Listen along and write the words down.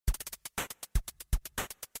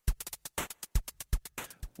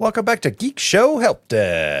Welcome back to Geekshow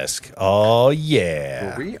Helpdesk. Oh, yeah.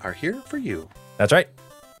 Well, we are here for you. That's right.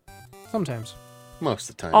 Sometimes. Most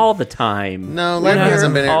of the time. All the time. No, Lando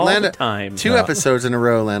hasn't been here. All Lando, the time. Two episodes in a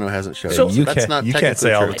row, Lando hasn't showed So- up. You That's can't- not you can't technically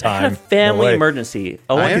say all true. the time. I had a family No way. emergency.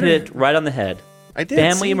 Owen hit it right on the head. I did.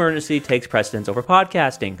 Family see. emergency takes precedence over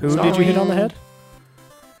podcasting. Who did you hit on the head?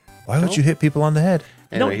 Why would you hit people on the head?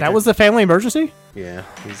 Anyway, That was the family emergency? Yeah,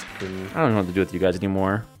 he's been. I don't know what to do with you guys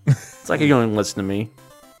anymore. It's like you don't even listen to me.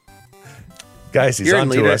 Guys, he's You're in, on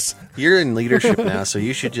to leader, us. you're in leadership now, so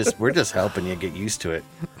you should just. We're just helping you get used to it.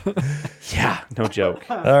 Yeah, no joke.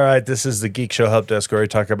 All right, this is the Geek Show Helpdesk, where we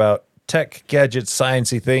talk about tech, gadgets,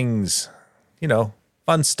 sciencey things,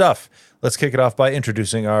 fun stuff. Let's kick it off by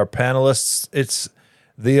introducing our panelists. It's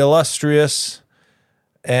the illustrious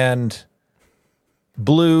and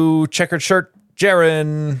blue checkered shirt,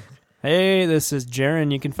 Jaren. Hey, this is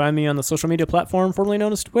Jaren. You can find me on the social media platform formerly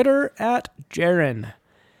known as Twitter at Jaren.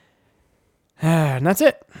 And that's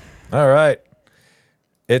it. All right.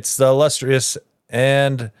 It's the illustrious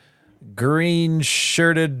and green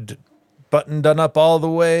shirted, button done up all the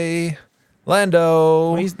way,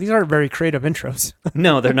 Lando. These aren't very creative intros.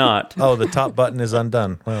 No, they're not. Oh, the top button is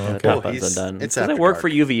undone. Well, The okay. top button's he's- undone. it's Because I after work dark. for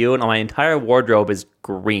UVU, and my entire wardrobe is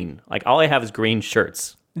green. Like, all I have is green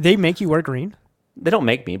shirts. They make you wear green? They don't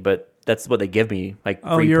make me, but that's what they give me. Like,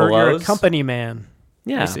 Oh, green you're a polos. company man.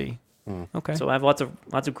 Yeah. I see. Okay. So I have lots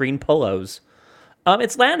of green polos.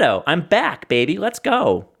 It's Lando. I'm back, baby. Let's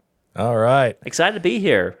go. All right. Excited to be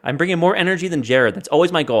here. I'm bringing more energy than Jared. That's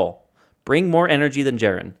always my goal. Bring more energy than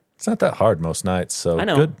Jared. It's not that hard most nights. So I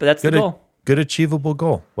know, good, but that's the good, goal. Good achievable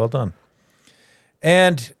goal. Well done.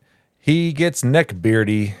 And he gets neck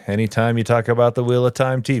beardy anytime you talk about the Wheel of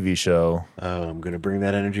Time TV show. Oh, I'm gonna bring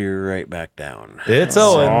that energy right back down. It's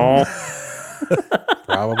Owen.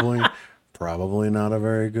 Probably not a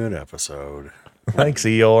very good episode. Thanks,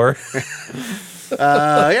 Eeyore.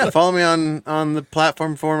 Yeah, follow me on the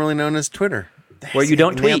platform formerly known as Twitter, Where you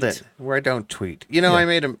don't Nailed tweet. it. Where I don't tweet. I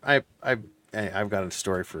made a. I've got a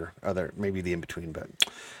story for other maybe the in between, but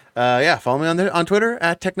yeah, follow me on Twitter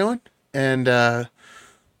at TechNoan and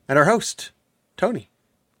our host Tony.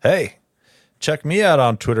 Hey, check me out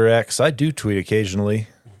on Twitter X. I do tweet occasionally.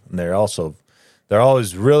 And they're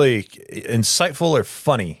always really insightful or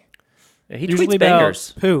funny. Yeah, he Usually tweets bangers.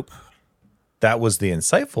 about poop. That was the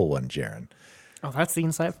insightful one, Jaren. Oh, that's the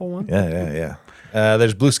insightful one? Yeah.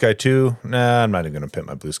 There's Blue Sky too. Nah, I'm not even going to pimp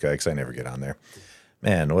my Blue Sky because I never get on there.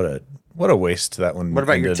 Man, what a waste that one. What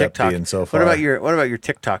about your ended up TikTok? being so far. What about your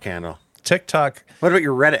TikTok handle? TikTok? What about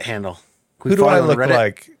your Reddit handle? Can we Who do follow I you on look Reddit?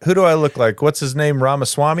 like? Who do I look like? What's his name?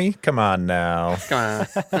 Ramaswamy? Come on now. Come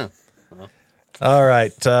on. All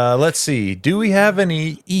right. Let's see. Do we have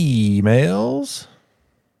any emails?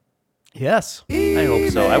 Yes. I hope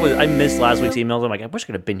so. I missed last week's emails. I'm like, I wish I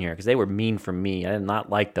could have been here because they were mean for me. I did not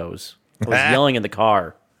like those. I was yelling in the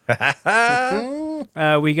car.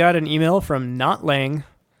 We got an email from Not Lang.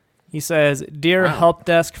 He says, "Dear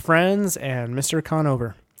Helpdesk friends and Mr.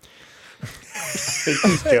 Conover,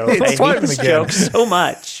 It's I hate this joke so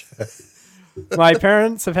much. my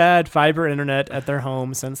parents have had fiber internet at their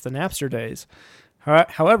home since the Napster days.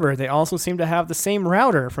 However, they also seem to have the same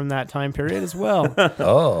router from that time period as well.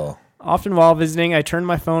 Oh. Often while visiting, I turn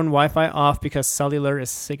my phone Wi-Fi off because cellular is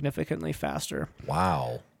significantly faster.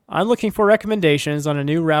 Wow. I'm looking for recommendations on a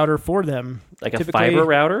new router for them. Like a Typically- fiber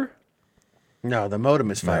router? No, the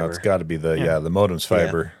modem is No, fiber. it's got to be the modem's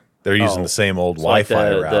fiber. They're using the same old So like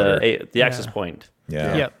Wi-Fi router. the access point.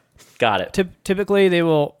 Yeah. Yep. Got it. Typically, they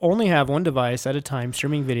will only have one device at a time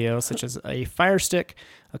streaming video, such as a Fire Stick,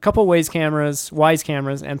 a couple Wise cameras,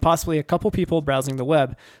 and possibly a couple people browsing the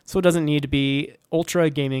web. So it doesn't need to be ultra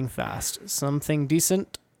gaming fast. Something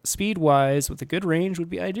decent speed-wise with a good range would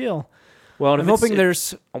be ideal. Well, I'm hoping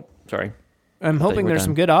there's sorry. I'm thought you hoping were there's done.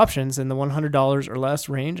 some good options in the $100 or less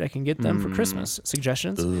range. I can get them for Christmas.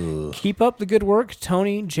 Suggestions? Keep up the good work,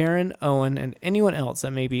 Tony, Jaren, Owen, and anyone else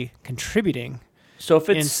that may be contributing So if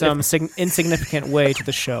in it's some insignificant way to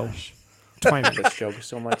the show. Twyman. this joke is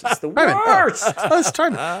so much, it's the Twyman. worst. Oh, it's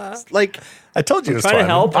time. It's like I told you it was Trying to fine.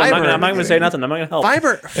 help. I'm Fiber. not going to say nothing. I'm not going to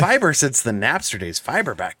help. fiber since the Napster days.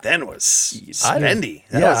 Fiber back then was spendy.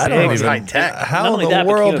 That Yeah, I don't was even. high tech. How Not only in the that, but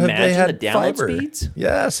can world you have they imagine had the download fiber? speeds?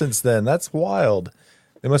 Yeah, since then. That's wild.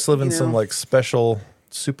 They must live in some like special,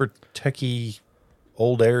 super techie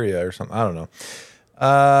old area or something. I don't know.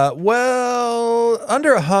 Well,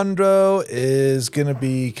 under $100 is going to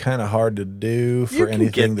be kind of hard to do for You can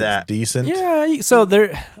anything get that's that. decent. Yeah, so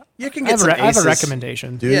there. You can I get have, some I have a Asus.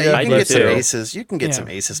 recommendation. Do Yeah, you? you I'd can love get some to. Asus. You can get Yeah. some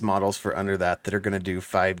Asus models for under that are going to do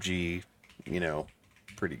 5G.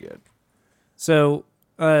 Pretty good. So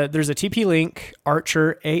there's a TP-Link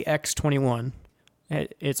Archer AX21.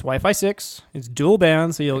 It's Wi-Fi 6. It's dual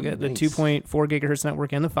band, so you'll get the 2.4 gigahertz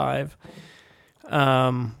network and the 5.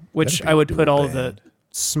 Which I would put all of the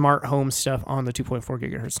smart home stuff on the 2.4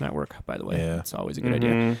 gigahertz network, by the way. Yeah. It's always a good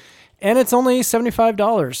idea. And it's only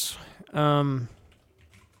 $75.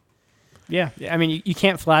 Yeah. I mean, you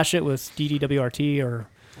can't flash it with DDWRT or...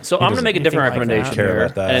 So I'm going to make a different recommendation care here.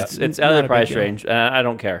 about that. And it's out of Not the a price big deal. range. I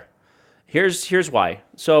don't care. Here's why.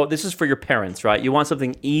 So this is for your parents, right? You want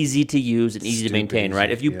something easy to use and easy to maintain, right?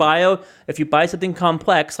 If you buy something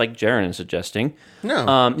complex, like Jaron is suggesting,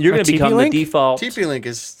 No. you're going to become the TP-Link? default. TP-Link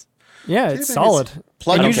is Yeah, it's solid.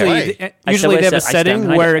 plug And and usually, play. usually they have a I stand setting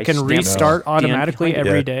behind where it. it can I stand restart behind it. automatically Yeah.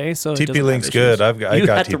 every day. So it doesn't TP Link's have good. issues. I You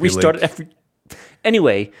got have to TP restart Link. it every...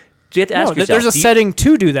 Anyway, so you have to ask No, yourself. there's a do you- setting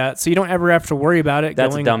to do that, so you don't ever have to worry about it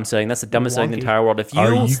That's a going... dumb setting. That's the dumbest setting in the wonky. entire world. If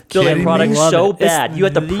Are you you build a kidding product me? Love so it. It's bad, you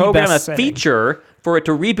have to the program a best setting. feature for it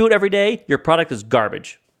to reboot every day, your product is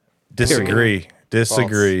garbage. Disagree.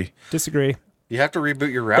 Disagree. You have to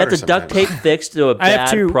reboot your router. That's a duct tape sometimes. fix to a I have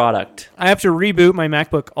bad to- product. I have to reboot my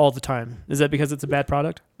MacBook all the time. Is that because it's a bad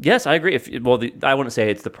product? Yes, I agree. I wouldn't say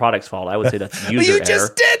it's the product's fault. I would say that's But user you error.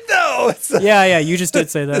 just did though. It's a Yeah, you just did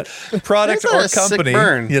say that. product That's or a sick company.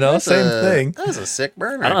 burn. You know, That's same a- thing. That was a sick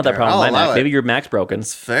burn. I don't have that problem with my Mac. Maybe your Mac's broken.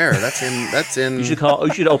 It's fair. That's in. You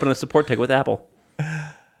should open a support ticket with Apple.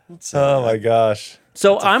 Oh my gosh.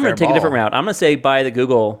 So a I'm going fair to take a different ball. route. I'm going to say buy the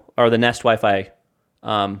Google or the Nest Wi-Fi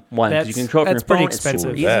one because you can control it from your That's pretty phone.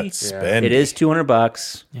 expensive. It's so That's easy. spendy. It is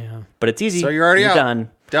 $200, Yeah. but it's easy. So you're already out. done.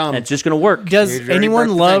 Dumb. And it's just going to work. Does You already anyone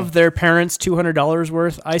broke the love thing. their parents' $200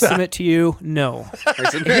 worth? I submit to you, no.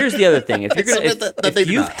 Here's the other thing: if you're gonna, Submit that if they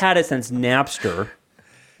do you've not. had it since Napster,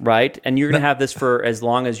 right, and you're gonna have this for as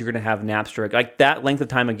long as you're gonna have Napster, like that length of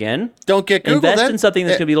time again, Don't get Google. invest then. in something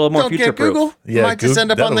that's gonna be a little more Don't get future-proof. Google. You might just Goog-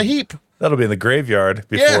 end up on the that'll- heap. That'll be in the graveyard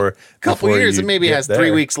before. Yeah, a couple before years. you It maybe get has there.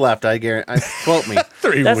 3 weeks left. I guarantee. Quote me.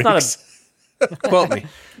 3 That's weeks. not a. Quote me.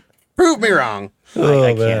 Prove me wrong. Oh,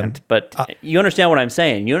 I man. can't. But you understand what I'm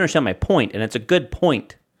saying. You understand my point, and it's a good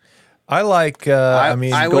point. I like. I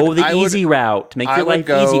mean, I Go would- the easy route to make I your would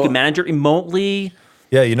life easy. You go- can manage it remotely.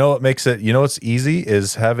 yeah. You know what makes it? You know what's easy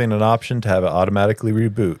is having an option to have it automatically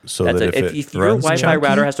reboot, so That's that it. if If it your runs Wi-Fi chunky-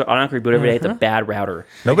 router has to automatically reboot every day, it's a bad router.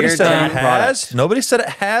 Nobody You're said done. it has. Nobody said it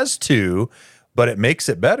has to, but it makes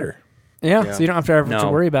it better. Yeah, so you don't have to ever to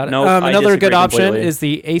No. worry about it. No, I Another good disagree option completely. is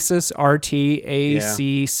the Asus RT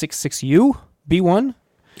AC66U B1.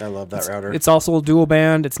 I love that router. It's also dual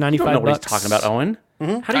band. It's You don't know $95. what he's talking about, Owen.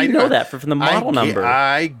 How do I you know that from the model number?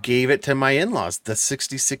 I gave it to my in-laws. The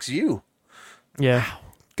 66U. Yeah,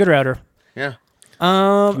 good router. Yeah.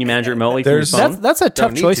 Can you manage it remotely from your There's- phone? That's a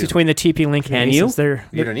tough need choice to. between the TP-Link Can and you? Asus. They're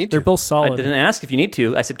don't need they're to. both I solid. didn't ask if you need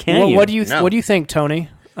to. I said, can Well, you? what do you No. what do you think, Tony?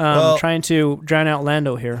 Well- Trying to drown out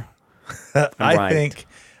Lando here. I Right. think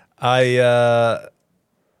I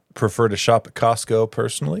prefer to shop at Costco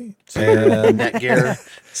personally, and Netgear.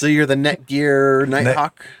 So you're the Netgear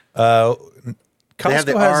Nighthawk. They have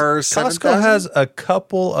the Costco R7000? has a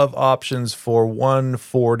couple of options for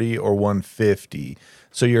 140 or 150,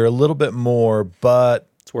 so you're a little bit more, but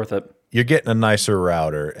It's worth it. you're getting a nicer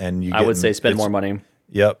router, and you. I would say spend more money.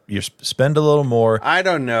 Yep, you spend a little more. I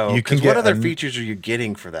don't know. You can 'Cause what get other a- features are you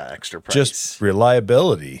getting for that extra price? Just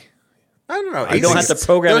reliability. I don't know. You don't have to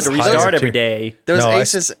program it to those- restart those- every day. Those No, I-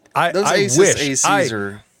 Asus, I- those I Asus wish- ACs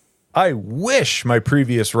are. I wish my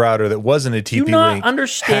previous router that wasn't a TP you not Link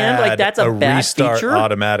understand, like, had that's a bad restart feature?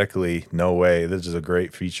 automatically. No way. This is a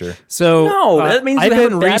great feature. So No, that means you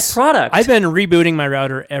have a bad product. I've been rebooting my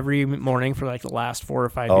router every morning for like the last 4 or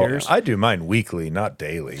 5 Oh, years. I do mine weekly, not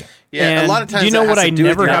daily. Yeah, a And lot of times. do you know that what has I to do with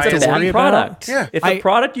never your have to That's a ISP. worry bad about? product. Yeah. If I- a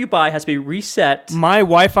product you buy has to be reset, My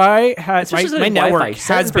Wi-Fi has It's just my a network Wi-Fi.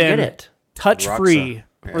 Set has and forget been it. touch free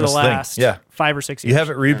for the That's the thing. last Yeah. 5 or 6 years. You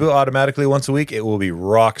have it reboot automatically once a week, it will be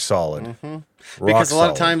rock solid. Because a lot of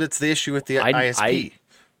solid. times it's the issue with the I- ISP,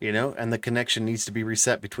 and the connection needs to be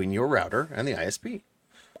reset between your router and the ISP.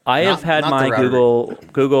 I have had not the my router.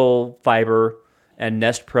 Google Fiber and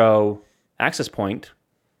Nest Pro access point.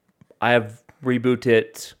 I have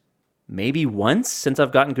rebooted maybe once since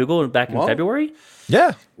I've gotten Google back in Well, February.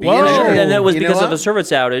 Yeah. Whoa. And that was You know because of what? a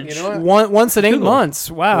service outage. You know what? Once in 8 Google. months.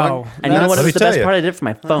 Wow. And you know what? Let It me was the tell best you. part I did for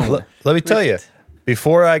my phone. Let me tell you,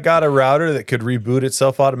 before I got a router that could reboot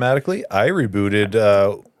itself automatically, I rebooted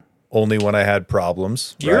only when I had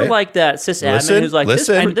problems. You're right? like that sysadmin Listen, who's like,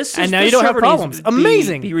 listen. this And now this you don't have server needs problems. to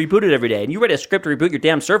Amazing. Be rebooted every day. And you write a script to reboot your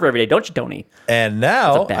damn server every day, don't you, Tony? And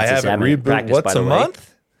now That's a bad I have it sysadmin reboot practice, once by the a way. month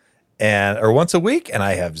or once a week, and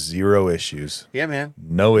I have zero issues. Yeah, man.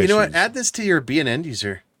 No You know what? issues. Add this to your be an end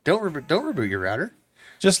user. Don't reboot your router.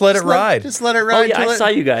 Just let it ride. Just let it Oh ride. yeah, I till saw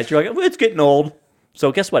it- you guys. You're like, well, it's getting old.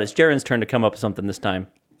 So guess what? It's Jaren's turn to come up with something this time.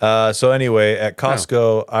 So anyway, at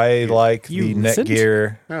Costco, I like You the listened?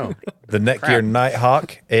 Netgear. Oh, The Netgear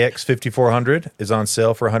Nighthawk AX 5400 is on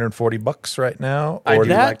sale for $140 right now. I Or do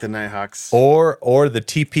that- like the Nighthawks. or the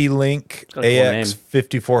TP Link got a cool AX name.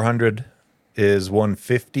 5400 is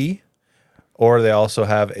 $150. Or they also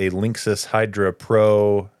have a Linksys Hydra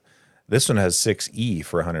Pro. This one has 6E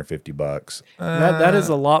for $150. That is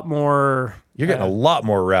a lot more. You're getting a lot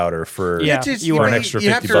more router for Yeah, you for are. an extra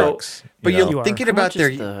You have $50. But you you're know? are. thinking How about much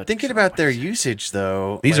is their the thinking about their usage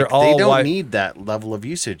though. These are they all don't wi- need that level of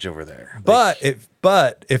usage over there. But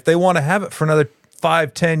if they want to have it for another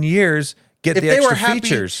 5-10 years, get if the they extra were happy,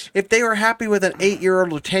 features. if they were happy with an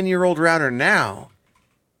 8-year-old or 10-year-old router now,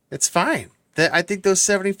 it's fine. I think those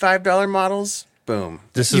 $75 models, boom.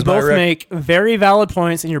 This You is my both make very valid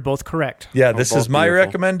points, and you're both correct. Yeah, this both is my beautiful.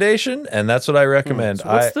 recommendation, and that's what I recommend. So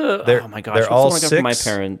what's they're- oh my gosh, they're what's all the one I got from my 6.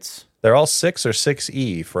 parents? They're all 6 or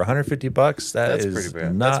 6E for $150. That's Is pretty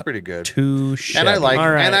bad. not That's pretty good. too shabby. And All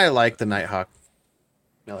right. I like the Nighthawk.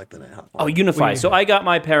 I like the Nighthawk. Oh, Unify. So I got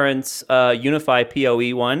my parents' Unify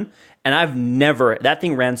PoE one, and I've never. That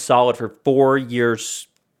thing ran solid for 4 years.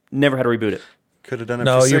 Never had to reboot it. Could have done it.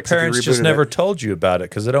 No, for your 6 if you parents just rebooted never it. told you about it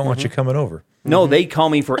because they don't want you coming over. No, they call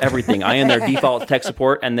me for everything. I am their default tech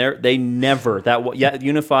support, and they never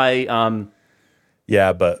Unify.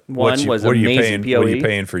 Yeah, but One was what are you amazing paying? What are you PoE.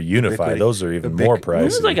 paying for Unify? Ubiquity. Those are even Ubiquity. more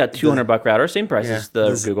This pricey. is like a $200 router, same price Yeah, as the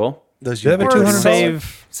this- Google. Those Do they have a Ubiquity $200?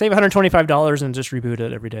 ones. Save $125 and just reboot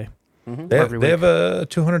it every day. they have a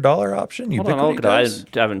 $200 option. Hold on, I'll look it up. I does?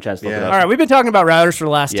 haven't a chance to look it Yeah. up. All right, we've been talking about routers for the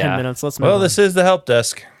last Yeah. 10 minutes. Let's move Well, on. this is the help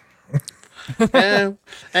desk. And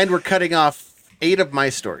we're cutting off 8 of my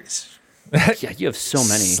stories. Yeah, you have so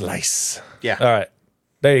many. Slice. Yeah. All right.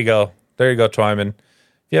 There you go. There you go, Twyman. If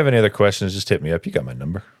you have any other questions, just hit me up. You got my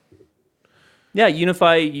number. Yeah,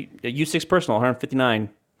 Unify U6 Personal, 159.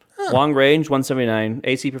 Long range, 179.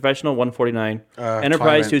 AC Professional, 149.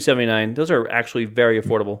 Enterprise, Twyman. 279. Those are actually very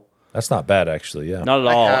affordable. That's not bad, actually. Yeah. Not at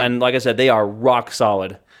all. have- And like I said, they are rock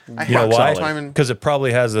solid. I You know have why? some time in- Because it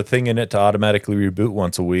probably has a thing in it to automatically reboot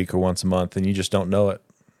once a week or once a month, and you just don't know it.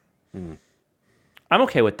 I'm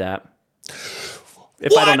okay with that.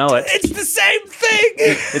 If I don't know it, It's the same thing.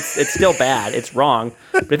 it's still bad. It's wrong.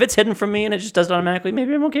 But if it's hidden from me and it just does it automatically,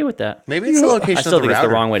 maybe I'm okay with that. Maybe it's the location I still of the think it's the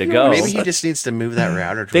router. wrong way to go. Maybe he just needs to move that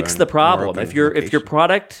router to Fix a the more problem. open If your location.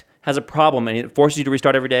 product has a problem and it forces you to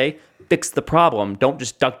restart every day, fix the problem. Don't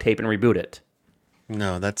just duct tape and reboot it.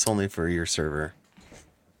 No, that's only for your server.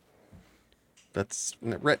 That's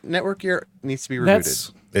network gear needs to be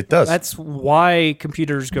rebooted. It does. That's why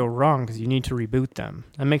computers go wrong, because you need to reboot them.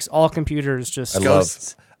 That makes all computers just I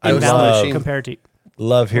Ghosts. I Ghost invalid machine. compared to.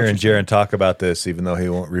 love hearing Jaron talk about this, even though he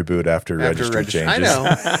won't reboot after registry changes. I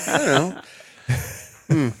know. I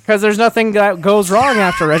know. Because there's nothing that goes wrong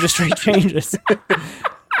after registry changes.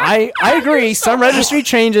 I agree. Some registry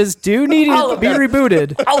changes do need to be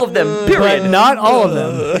rebooted, All of them, but period. not all of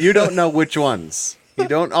them. You don't know which ones. You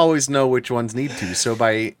don't always know which ones need to. So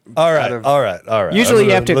by All right, out of- all right. Usually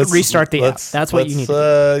you have to Let's- restart the app. let's- That's what you let's, need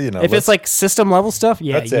to You know, If it's like system level stuff,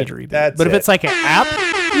 yeah, That's you it. need to reboot. That's But if it. it's like an app,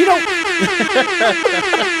 you don't.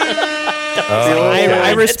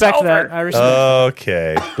 I respect It's that. over. I respect.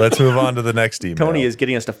 okay, let's move on to the next email. Tony is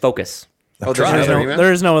getting us to focus. Oh, there's trying. another No, email?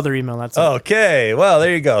 there is no other email. That's it. Okay, well,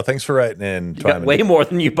 there you go. Thanks for writing in. You got Twyman. way more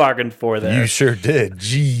than you bargained for there. You sure did.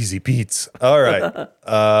 Jeezy Pete's. All right.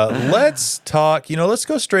 Let's talk. Let's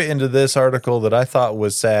go straight into this article that I thought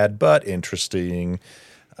was sad but interesting.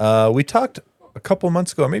 We talked a couple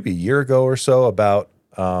months ago, maybe a year ago or so, about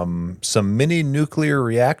some mini nuclear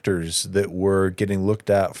reactors that were getting looked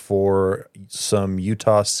at for some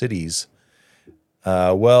Utah cities.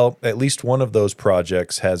 Well, at least one of those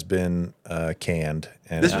projects has been canned,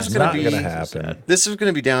 and This it's was gonna not be- going to happen. This is going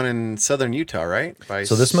to be down in southern Utah, right? By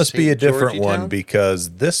So this must be a St. different Georgie one Town?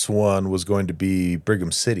 because this one was going to be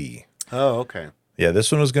Brigham City. Oh, okay. Yeah,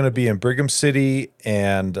 this one was going to be in Brigham City,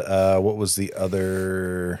 and what was the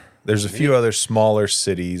other? There's a few other smaller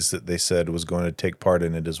cities that they said was going to take part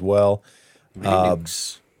in it as well. Mini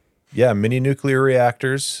nukes. Yeah, mini nuclear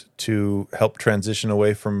reactors to help transition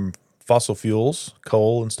away from fossil fuels,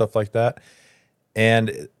 coal and stuff like that.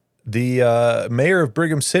 And the mayor of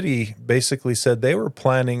Brigham City basically said they were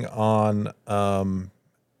planning on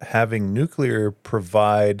having nuclear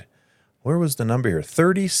provide, where was the number here?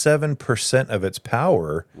 37% of its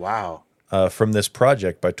power Wow. from this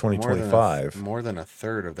project by More than 2025. more than a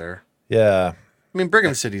third of their. Yeah, I mean,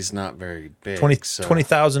 Brigham City's not very big.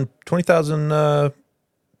 20,000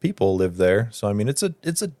 people live there. So I mean, it's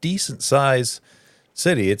a decent size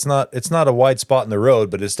city. It's not a wide spot in the road,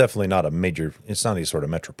 but it's definitely not a major. It's not any sort of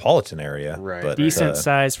metropolitan area. Right. But, Decent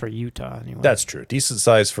size for Utah, anyway. That's true. Decent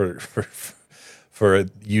size for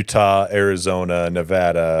Utah, Arizona,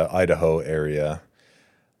 Nevada, Idaho area.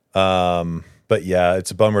 But yeah,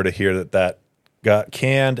 it's a bummer to hear that got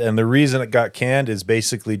canned. And the reason it got canned is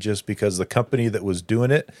basically just because the company that was doing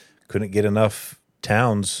it couldn't get enough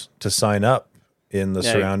towns to sign up in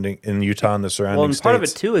the in Utah and the surrounding Well, and states. part of it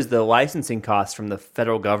too is the licensing costs from the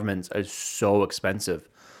federal government is so expensive.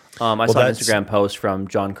 I saw an Instagram post from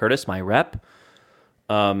John Curtis, my rep,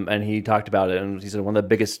 and he talked about it, and he said one of the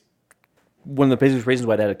biggest reasons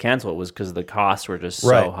why they had to cancel it was because the costs were just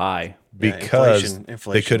so high. Because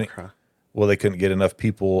inflation. they couldn't get enough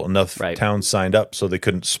towns signed up, so they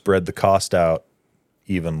couldn't spread the cost out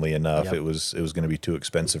evenly enough. Yep. It was going to be too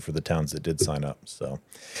expensive for the towns that did sign up. So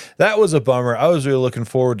that was a bummer. I was really looking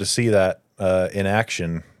forward to see that in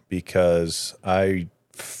action, because I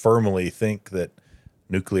firmly think that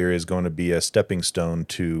nuclear is going to be a stepping stone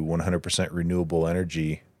to 100% renewable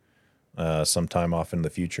energy sometime off in the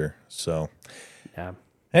future. So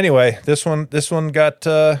anyway, this one got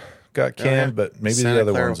canned, but maybe Santa the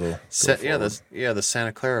other Clara, ones will. the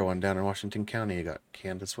Santa Clara one down in Washington County got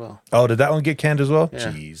canned as well. Oh, did that one get canned as well?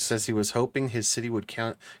 Yeah. Jeez. Says he was hoping his city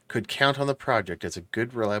could count on the project as a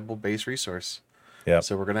good, reliable base resource. Yep.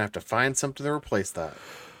 So we're gonna have to find something to replace that.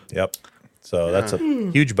 Yep. So that's a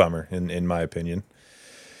huge bummer in my opinion.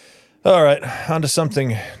 All right, on to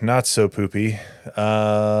something not so poopy.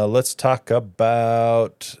 Let's talk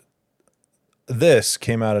about this.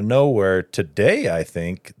 Came out of nowhere today, I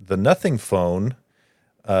think. The Nothing Phone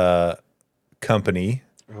company.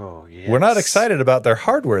 Oh, yes. We're not excited about their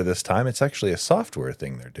hardware this time. It's actually a software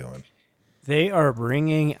thing they're doing. They are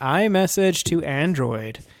bringing iMessage to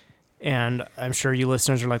Android. And I'm sure you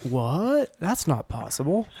listeners are like, what? That's not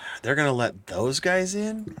possible. They're gonna let those guys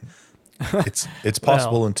in? It's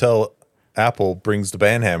possible until Apple brings the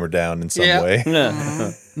banhammer down in some way.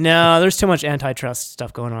 No, there's too much antitrust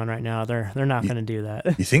stuff going on right now. They're not going to do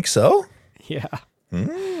that. You think so? Yeah.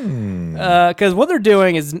 Because what they're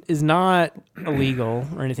doing is not illegal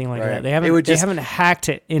or anything like that. They haven't hacked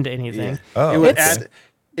it into anything. Oh,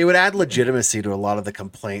 it would add legitimacy to a lot of the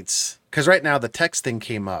complaints. Because right now the text thing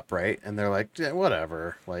came up, right? And they're like,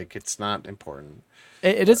 whatever. Like, it's not important.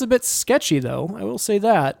 It is a bit sketchy, though. I will say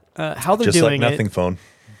that. How they're just doing like Nothing it. Phone.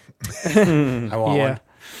 I want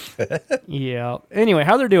one. Yeah. Anyway,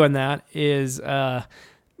 how they're doing that is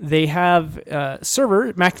they have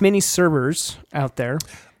Mac Mini servers out there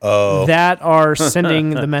that are sending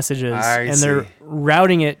the messages, and they're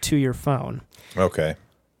routing it to your phone. Okay.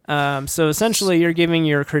 So essentially, you're giving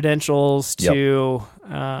your credentials to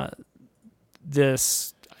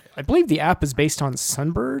this. I believe the app is based on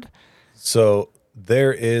Sunbird. So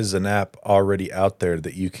there is an app already out there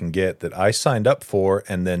that you can get that I signed up for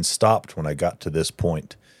and then stopped when I got to this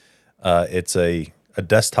point. It's a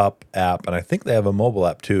desktop app, and I think they have a mobile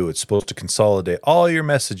app too. It's supposed to consolidate all your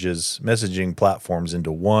messaging platforms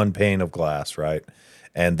into one pane of glass, right?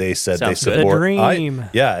 And they said they support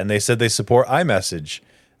and they said they support iMessage.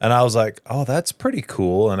 And I was like, oh, that's pretty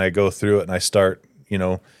cool. And I go through it and I start,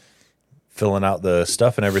 filling out the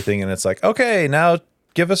stuff and everything. And it's like, okay, now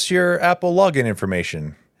give us your Apple login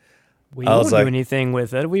information. We won't do anything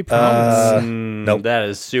with it. We promise. Nope. That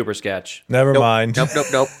is super sketch. Never mind.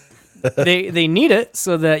 Nope. They need it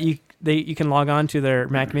so that you can log on to their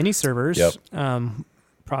Mac Mini servers. Yep.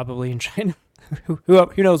 Probably in China.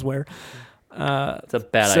 Who knows where? It's a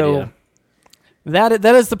bad idea.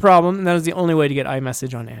 That is the problem, and that is the only way to get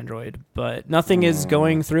iMessage on Android. But nothing is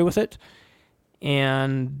going through with it,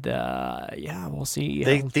 and we'll see.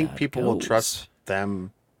 They think people will trust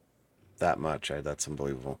them that much. That's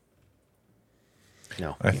unbelievable.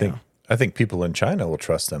 No, I think people in China will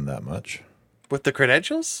trust them that much. With the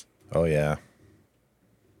credentials? Oh yeah.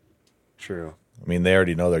 True. I mean, they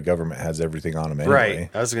already know their government has everything on them anyway. Right.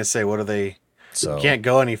 I was gonna say, what are they? So can't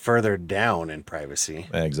go any further down in privacy.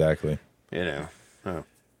 Exactly. Oh.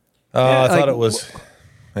 I thought it was.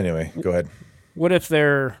 Anyway, go ahead. What if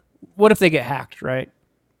they get hacked? Right.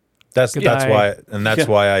 That's why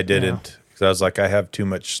I didn't. Because I was like, I have too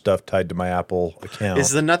much stuff tied to my Apple account.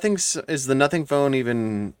 Is the Nothing Phone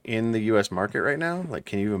even in the U.S. market right now? Like,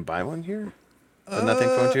 can you even buy one here? The Nothing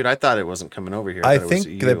Phone, dude. I thought it wasn't coming over here. I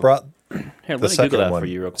think they brought Here, the let me Google that one for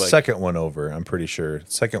you real quick. second one over. I'm pretty sure.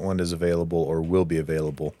 Second one is available or will be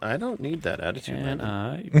available. I don't need that attitude. Can man.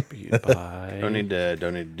 I buy? Don't need to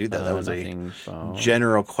do that. That was Nothing a Phone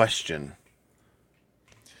general question.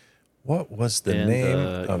 What was the in name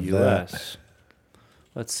the of US. that?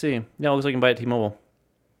 Let's see. No, it looks like you can buy it at T-Mobile.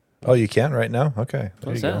 Oh, you can right now? Okay.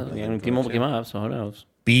 There What's you that? go. T-Mobile came up, so who knows?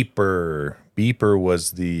 Beeper. Beeper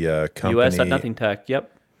was the company. US at Nothing Tech. Yep.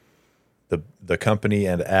 The company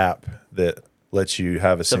and app that lets you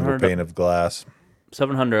have a single 700 pane of glass.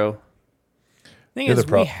 700. Thing You're is,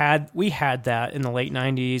 the we had that in the late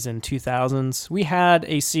 '90s and 2000s. We had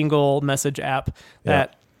a single message app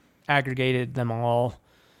that aggregated them all.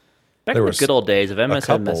 Back There in the was good old days of couple.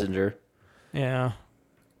 MSN Messenger. Yeah.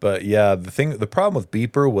 But yeah, the problem with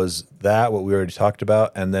Beeper was that what we already talked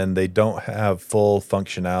about, and then they don't have full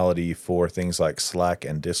functionality for things like Slack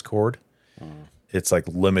and Discord. It's like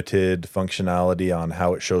limited functionality on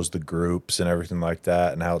how it shows the groups and everything like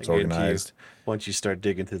that, and how it's organized. Once you start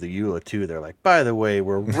digging through the EULA too, they're like, by the way,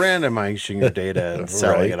 we're randomizing your data and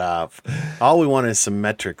selling Right. it off. All we want is some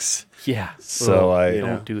metrics. Yeah. So I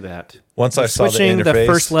Don't do that. once I saw the Switching interface, the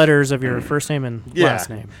first letters of your first name and Yeah. last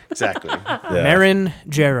name. Exactly. Marin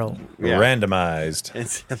Gerald. Yeah. randomized.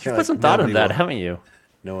 You Wasn't thought of that, haven't you?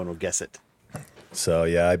 No one will guess it. So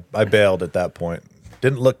yeah, I bailed at that point.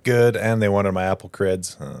 Didn't look good, and they wanted my Apple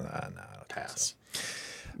creds. No. Pass.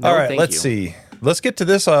 All right, thank let's you. see. Let's get to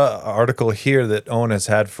this article here that Owen has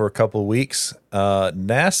had for a couple of weeks.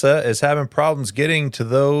 NASA is having problems getting to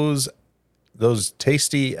those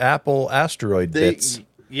tasty Apple asteroid bits.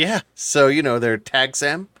 Yeah. So, their tag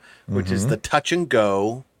SAM, which is the touch and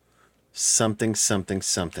go something.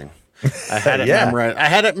 I had it Yeah. memorized. I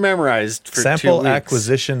had it memorized for 2 Sample weeks.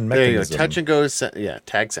 acquisition There you go. mechanism. Touch and go.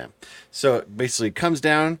 Tag SAM. So it basically comes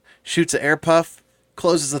down, shoots an air puff,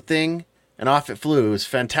 closes the thing, and off it flew. It was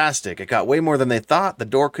fantastic. It got way more than they thought. The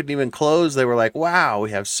door couldn't even close. They were like, wow, we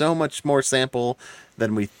have so much more sample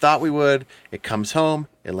than we thought we would. It comes home.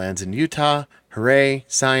 It lands in Utah. Hooray,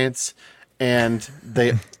 science. And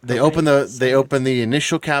they open the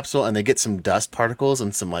initial capsule and they get some dust particles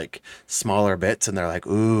and some like smaller bits, and they're like,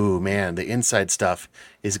 ooh man, the inside stuff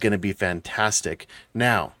is going to be fantastic.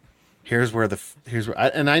 Now, I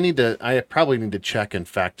probably need to check and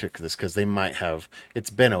fact check this because they might have. It's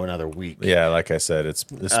been another week. Yeah, like I said, it's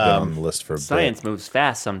been on the list for a Science bit. moves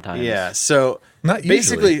fast sometimes. Yeah. So Not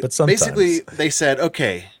usually, but sometimes. basically they said,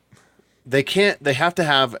 okay, they have to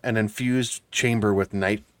have an infused chamber with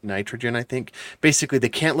nitrogen. I think basically they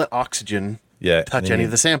can't let oxygen touch any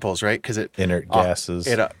of the samples, right? Because it inert gases.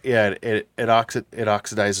 It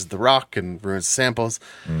oxidizes the rock and ruins the samples.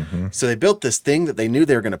 Mm-hmm. So they built this thing that they knew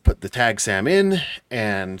they were going to put the tag SAM in,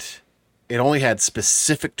 and it only had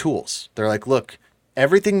specific tools. They're like, look,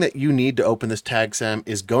 everything that you need to open this tag SAM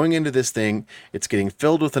is going into this thing. It's getting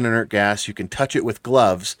filled with an inert gas. You can touch it with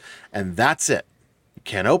gloves, and that's it. You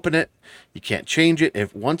can't open it. You can't change it.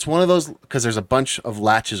 If once one of those, because there's a bunch of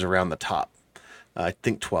latches around the top. I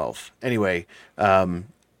think 12. Anyway,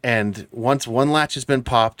 and once one latch has been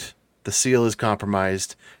popped, the seal is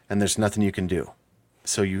compromised, and there's nothing you can do.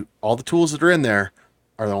 So all the tools that are in there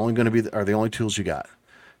are the only tools you got.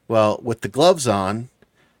 Well, with the gloves on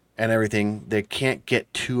and everything, they can't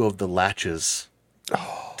get 2 of the latches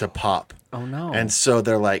to pop. Oh no. And so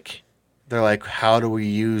they're like, how do we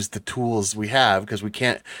use the tools we have? Because we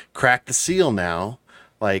can't crack the seal now.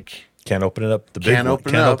 Like, Can't open it up. Can't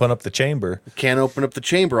open up the chamber. can't open up the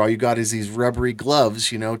chamber. All you got is these rubbery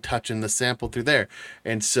gloves, touching the sample through there.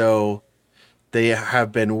 And so they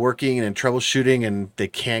have been working and troubleshooting, and they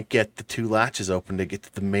can't get the 2 latches open to get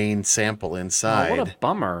to the main sample inside. Oh, what a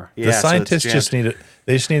bummer. The scientists just need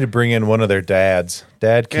to bring in one of their dads.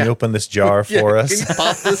 Dad, can you open this jar for us? Can you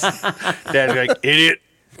pop this? Dad's like, idiot.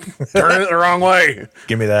 Turn it the wrong way.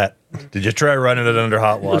 Give me that. Did you try running it under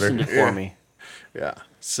hot water? Listen for me. Yeah.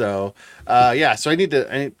 So, so I need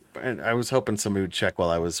to. I was hoping somebody would check while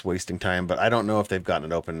I was wasting time, but I don't know if they've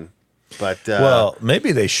gotten it open. But Well,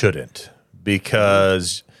 maybe they shouldn't,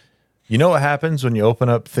 because you know what happens when you open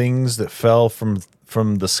up things that fell from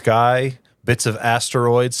the sky, bits of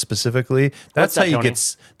asteroids specifically. That's how that, you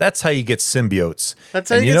Tony? get symbiotes. That's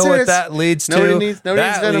how and you you get know what serious. that leads to? Nobody needs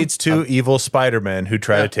That venom. leads to evil Spider-Man who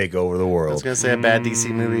try to take over the I was world. gonna say a bad DC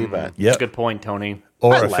movie, but Yep. Good point, Tony.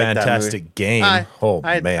 Or I a like that fantastic movie. game. I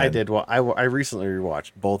Man. I did. Well, I recently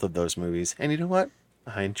rewatched both of those movies, and you know what?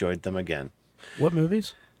 I enjoyed them again. What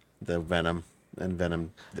movies? The Venom and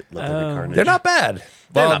Venom. Legendary Carnage. They're not bad.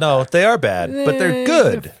 They're Well, not no, they are bad, but they're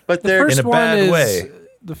good. but The they're first in a one bad is, way.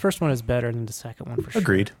 The first one is better than the second one for sure.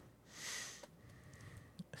 Agreed.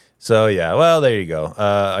 So yeah, well, there you go.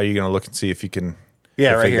 Are you going to look and see if you can?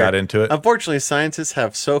 Yeah, if right they here. got into it. Unfortunately, scientists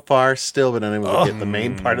have so far still been unable to get the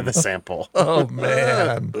main part of the sample. Oh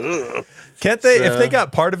man! Can't they? If they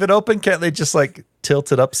got part of it open, can't they just like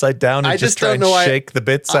tilt it upside down and I just just try don't and know why- shake the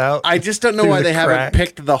bits out? I just don't know through why the they crack? haven't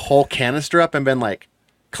picked the whole canister up and been like,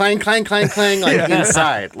 clang, clang, clang, clang, like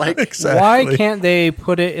inside. Like Exactly. Why can't they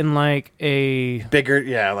put it in like a bigger,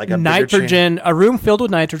 yeah, like a bigger nitrogen, a room filled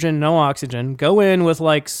with nitrogen, no oxygen? Go in with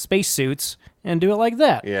like spacesuits and do it like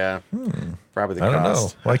that. Yeah, probably the I don't know.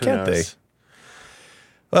 cost. Why Who can't they? knows?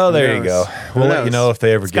 Well, there you knows? go. Who We'll let you knows? know if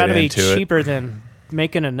they ever It's get got to be into it. cheaper than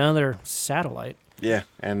making another satellite. Yeah,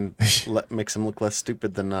 and makes them look less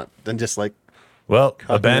stupid than just like. Well, your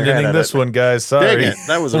head abandoning at this it. one, guys. Dang Sorry. it!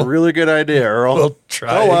 That was a really good idea, Earl. We'll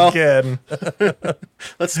try Oh, well. again.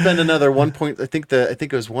 Let's spend another 1. I think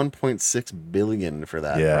it was 1.6 billion for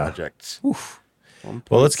that Yeah. project.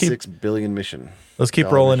 Well, let's keep 6 billion mission. Let's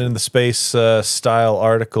keep rolling into the space style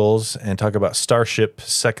articles and talk about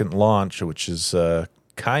Starship's second launch, which is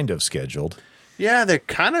kind of scheduled. Yeah, they're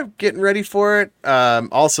kind of getting ready for it.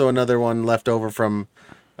 Also, another one left over from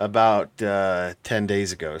about 10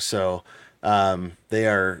 days ago. So they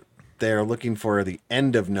are looking for the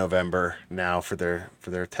end of November now for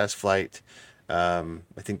their test flight. I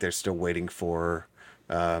think they're still waiting for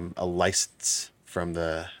a license from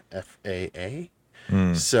the FAA.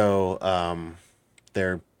 So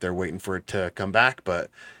they're waiting for it to come back. But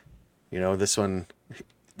this one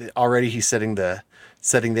already he's setting the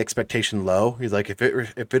expectation low. He's like, if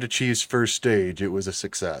it achieves first stage, it was a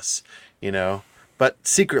success. But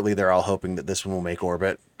secretly they're all hoping that this one will make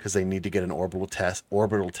orbit because they need to get an orbital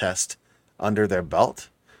test under their belt.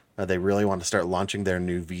 They really want to start launching their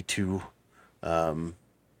new V2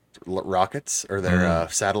 rockets or their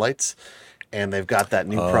satellites, and they've got that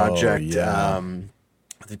new project. Yeah.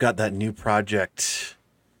 They've got that new project,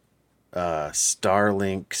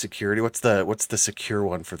 Starlink security. What's the secure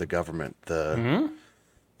one for the government?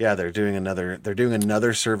 Yeah, they're doing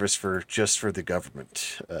another service for the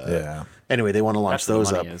government. Yeah. Anyway, they want to launch That's where the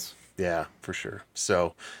those up. money is. Yeah, for sure.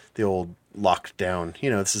 So the old locked down,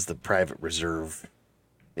 this is the private reserve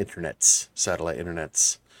satellite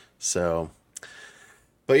internets. So,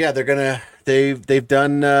 but yeah, they've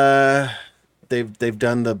done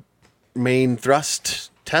the main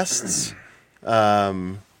thrust tests.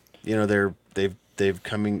 They've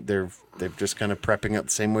just kind of prepping up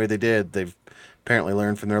the same way they did. They've apparently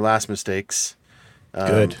learned from their last mistakes.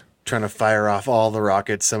 Good. Trying to fire off all the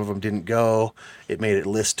rockets. Some of them didn't go. It made it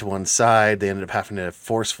list to one side. They ended up having to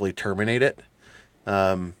forcefully terminate it.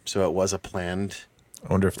 So it was a planned.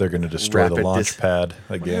 I wonder if they're going to destroy the Rapid launch pad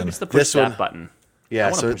again. It's the push This that one- button. Yeah, I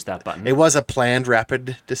want so to push that button. It was a planned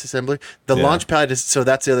rapid disassembly. The Yeah. launch pad is so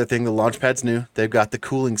that's the other thing. The launch pad's new. They've got the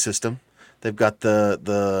cooling system. They've got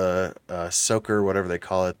the soaker, whatever they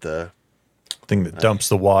call it. The Thing that dumps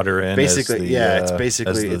the water in. basically, as the, it's as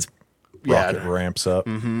basically the it's rocket ramps up.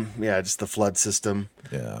 just the flood system.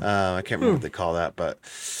 Yeah. I can't remember what they call that, but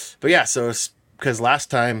yeah. So it's because last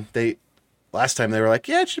time they were like,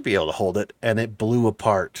 yeah, it should be able to hold it, and it blew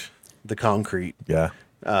apart the concrete Yeah.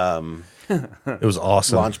 It was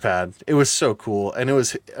awesome. launch pad. It was so cool, and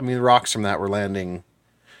the rocks from that were landing.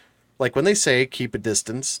 Like when they say keep a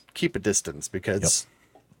distance because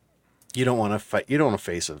you don't want to fight. You don't want to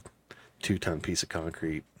face a 2-ton piece of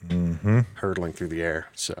concrete hurtling through the air.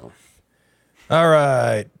 So, All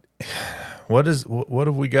right. What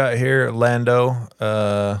have we got here, Lando?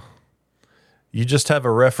 You just have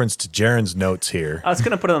a reference to Jaren's notes here. I was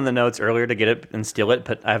going to put it on the notes earlier to get it and steal it,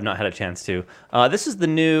 but I have not had a chance to. This is the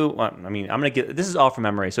new. Well, I'm going to get. This is all from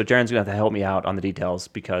memory, so Jaren's going to have to help me out on the details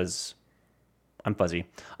because I'm fuzzy.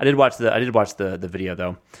 I did watch the video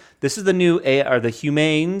though. This is the new the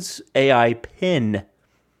Humane's AI pin.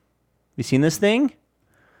 You seen this thing?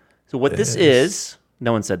 So what this is?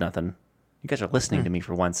 No one said nothing. You guys are listening to me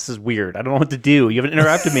for once. This is weird. I don't know what to do. You haven't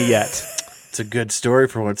interrupted me yet. it's a good story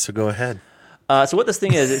for once. So go ahead. So what this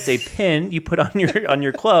thing is, it's a pin you put on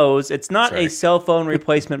your clothes. It's not a cell phone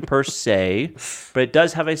replacement per se, but it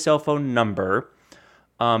does have a cell phone number.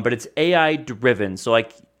 But it's AI driven. So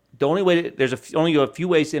like the only way there's only a few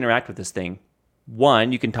ways to interact with this thing.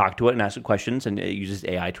 One, you can talk to it and ask it questions, and it uses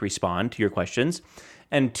AI to respond to your questions.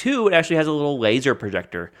 And two, it actually has a little laser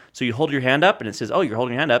projector. So you hold your hand up, and it says, "Oh, you're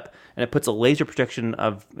holding your hand up," and it puts a laser projection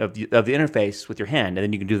of the interface with your hand, and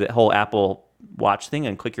then you can do the whole Apple Watch thing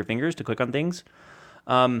and click your fingers to click on things.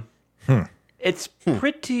 It's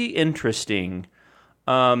pretty interesting.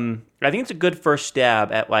 I think it's a good first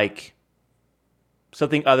stab at like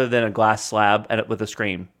something other than a glass slab with a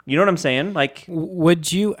screen. You know what I'm saying? Like,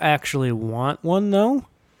 Would you actually want one though?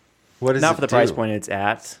 What is not it for the price do? point it's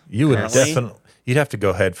at. You would currently. definitely. You'd have to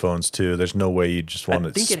go headphones too. There's no way you just want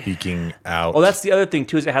it think it- speaking out. Oh, that's the other thing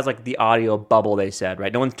too. Is it has like the audio bubble? They said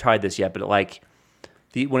right. No one's tried this yet, but it like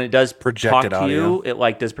when it does Projected talk to audio. you, it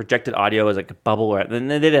like does projected audio as like a bubble. Then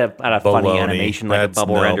they did have a funny Baloney. animation like That's a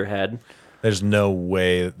bubble no. around your head. There's no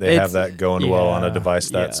way they have that going well on a device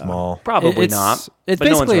that small. Probably not. It's but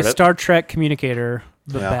basically no a Star Trek communicator,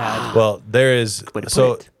 but bad. Well, there is Way to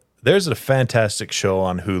put it. there's a fantastic show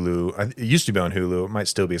on Hulu. It used to be on Hulu. It might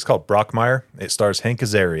still be. It's called Brockmire. It stars Hank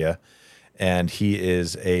Azaria, and he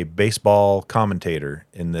is a baseball commentator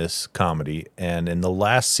in this comedy. And in the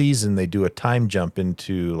last season, they do a time jump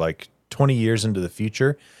into like 20 years into the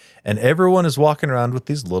future, and everyone is walking around with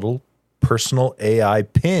these little personal AI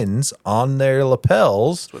pins on their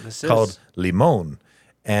lapels called Limon,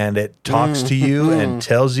 and it talks to you and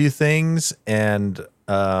tells you things, and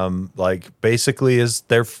like basically is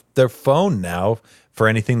their phone now for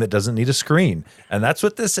anything that doesn't need a screen, and that's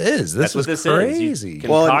what this is. This was crazy. You can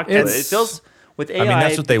talk to it. It feels with AI. I mean,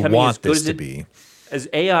 that's what they want this to be. be. As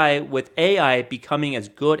AI becoming as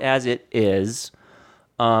good as it is,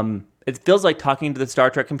 it feels like talking to the Star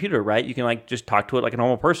Trek computer, right? You can like just talk to it like a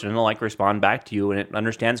normal person, and it'll like respond back to you, and it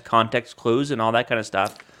understands context clues and all that kind of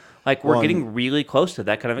stuff. Like we're getting really close to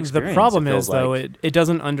that kind of experience. The problem is though, it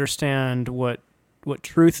doesn't understand what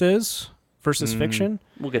truth is versus fiction.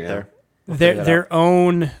 We'll get there. Their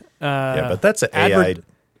own but that's an AI.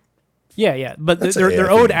 But their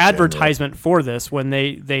own advertisement for this when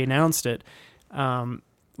they announced it.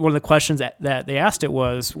 One of the questions that they asked it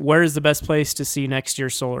was, where is the best place to see next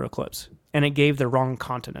year's solar eclipse? And it gave the wrong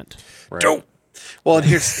continent. Right. Well, and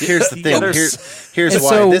here's the thing. Here's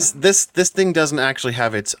why this thing doesn't actually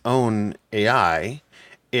have its own AI.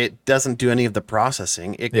 It doesn't do any of the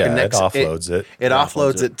processing. It connects. It offloads it. It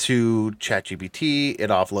offloads it to ChatGPT. It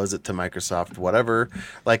offloads it to Microsoft, whatever.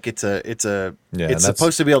 Like it's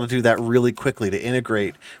supposed to be able to do that really quickly to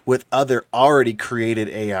integrate with other already created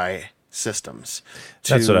AI systems.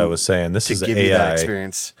 That's what I was saying. This is give AI you that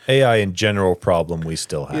experience. AI in general problem we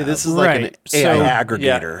still have. Yeah, this is like an AI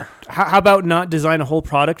aggregator. Yeah. How about not design a whole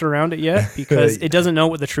product around it yet? Because it doesn't know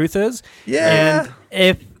what the truth is. Yeah. And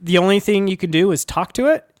if the only thing you can do is talk to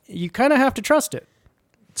it, you kind of have to trust it.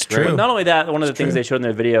 It's true. But not only that, one of the things they showed in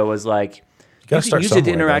their video was like, you can use it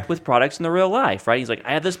to interact with products in the real life, right? He's like,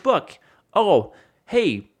 I have this book. Oh,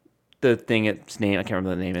 hey, the thing, its name, I can't remember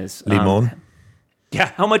what the name is. Limon.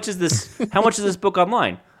 Yeah, how much is this? How much is this book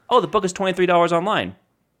online? Oh, the book is $23 online,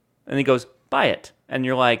 and he goes, buy it, and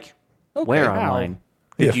you're like, where online?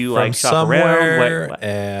 Did you like shop around? What?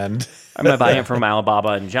 And I'm gonna buy it from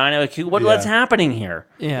Alibaba in China. Like, what's happening here?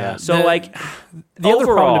 Yeah. So the other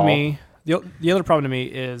problem to me, the other problem to me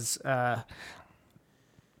is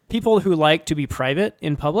people who like to be private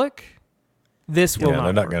in public. This will not.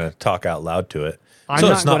 They're not work. going to talk out loud to it.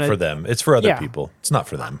 It's not for them. It's for other people. It's not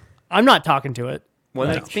for them. I'm not talking to it. Well,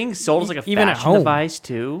 it's being sold as like a Even at fashion home. device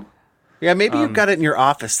too. Yeah, maybe you've got it in your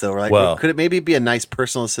office though. Like, could it maybe be a nice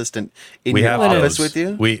personal assistant in your office with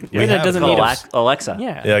you? We Then it doesn't need Alexa.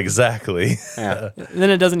 Yeah, exactly. Yeah. Then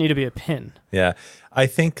it doesn't need to be a pin. Yeah, I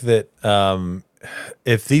think that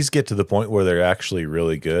if these get to the point where they're actually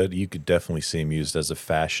really good, you could definitely see them used as a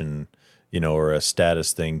fashion, or a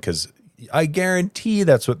status thing. Because I guarantee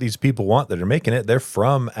that's what these people want that are making it. They're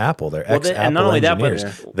from Apple. They're ex-Apple and not only engineers.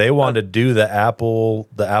 That, but they want to do the Apple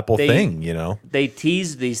thing. They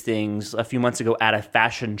teased these things a few months ago at a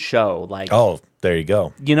fashion show. Like, oh, there you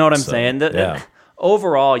go. You know what I'm saying?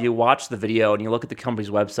 Overall, you watch the video and you look at the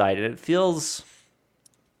company's website, and it feels.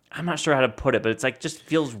 I'm not sure how to put it, but it's like just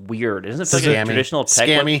feels weird. Isn't it feel like a traditional tech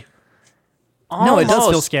scammy? No, it does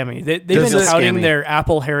feel scammy. They've been touting their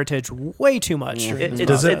Apple heritage way too much.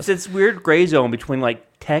 It's this weird gray zone between like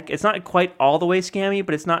tech. It's not quite all the way scammy,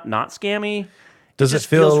 but it's not scammy. Does it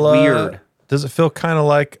feel weird? Does it feel kind of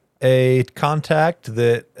like a contact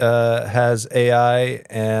that has AI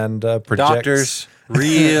and projects doctors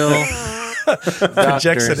real?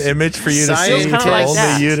 Projects an image for you to see, for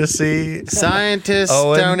only you to see. Scientist,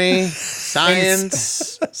 Tony.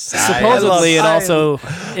 Science. Supposedly, it also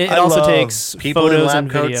takes photos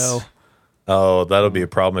and video. Oh, that'll be a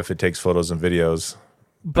problem if it takes photos and videos.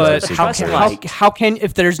 But how can,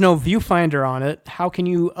 if there's no viewfinder on it, how can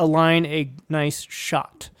you align a nice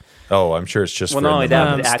shot? Oh, I'm sure it's just for not only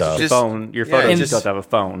that, but stuff. actually phone. Your photos just don't have a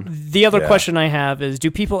phone. The other question I have is, do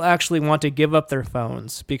people actually want to give up their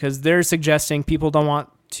phones? Because they're suggesting people don't want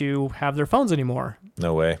to have their phones anymore.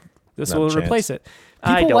 No way. This will replace it.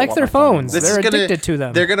 People like their phones. They're addicted to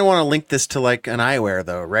them. They're going to want to link this to like an eyewear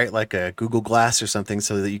though, right? Like a Google Glass or something,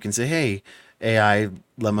 so that you can say, hey, AI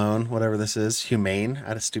Limon, whatever this is, Humane. I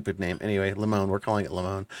had a stupid name. Anyway, Limon, we're calling it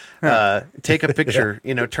Limon. Take a picture,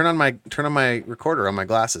 turn on my recorder on my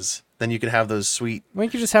glasses. Then you could have those sweet. Well,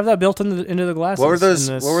 you could just have that built into the glasses. What were those?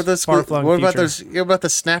 What about those? The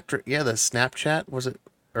Snapchat was it?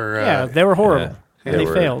 Or they were horrible. Yeah. They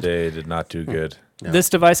failed. They did not do good. No.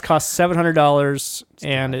 This device costs $700,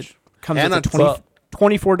 and comes And with a on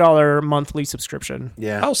 $24 monthly subscription.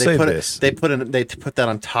 Yeah, I'll say this. They put that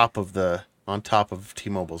on top of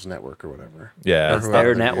T-Mobile's network or whatever. Yeah. It's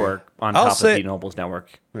their network on I'll top say- of T-Mobile's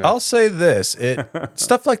network. I'll say this: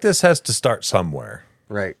 stuff like this has to start somewhere.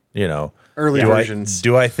 Right. You know, Early do versions.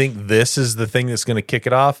 do I think this is the thing that's going to kick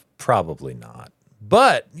it off? Probably not.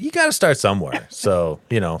 But you got to start somewhere. So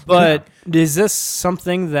But is this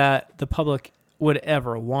something that the public would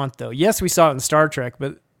ever want, though? Yes, we saw it in Star Trek,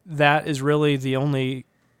 but that is really the only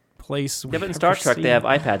place. Yeah, but in Star Trek, they have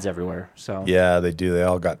iPads everywhere. So yeah, they do. They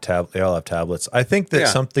all got They all have tablets. I think that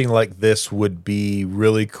something like this would be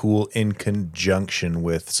really cool in conjunction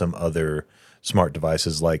with some other smart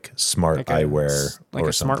devices like smart eyewear like or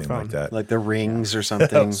a something smartphone. like that. Like the rings or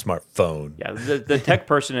something. Smartphone. yeah, the tech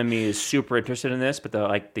person in me is super interested in this, but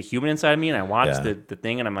the human inside of me, and I watch Yeah. the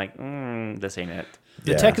thing, and I'm like, this ain't it.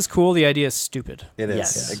 The tech is cool. The idea is stupid. It is.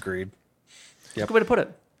 Yes. Agreed. That's a good way to put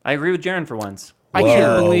it. I agree with Jaron for once. I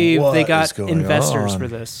can't believe what they is got going investors on? for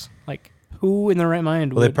this. Like, who in their right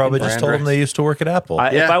mind Well, they would probably just invest? told them they used to work at Apple.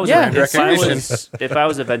 If I was Yeah, if I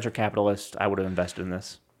was a venture capitalist, I would have invested in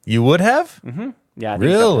this. You would have? Yeah, I think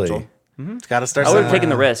Really? so. It's got to start I would have somewhere. taken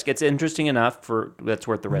the risk. It's interesting enough for that's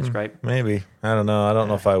worth the risk, right? Maybe. I don't know. I don't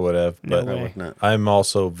know if I would have, but way. I would not. I'm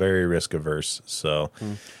also very risk averse. So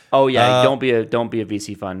Oh yeah, don't be a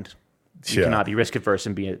VC fund. You Yeah. cannot be risk averse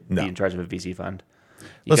and be No. in charge of a VC fund. You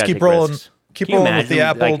Let's gotta keep take rolling. risks. Keep Can you rolling with the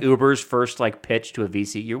imagine, Apple. like Uber's first pitch to a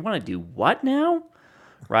VC? You want to do what now?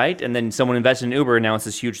 Right? And then someone invested in Uber and now it's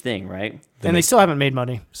this huge thing, right? And they still haven't made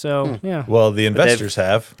money. So, yeah. well, the investors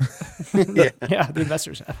have. Yeah, the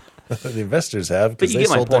investors have. The investors have But because you they get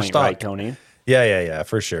my sold their point, stock. right, Tony? Yeah,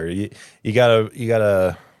 for sure. You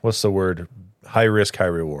gotta. What's the word? High risk, high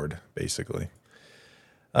reward, basically.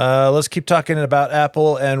 Let's keep talking about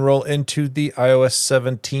Apple and roll into the iOS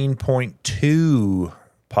 17.2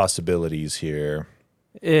 possibilities here.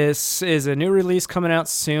 Is a new release coming out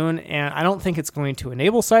soon, and I don't think it's going to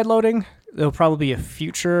enable side loading. There'll probably be a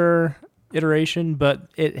future iteration, but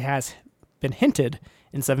it has been hinted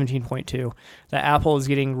in 17.2 that Apple is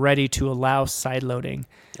getting ready to allow side loading.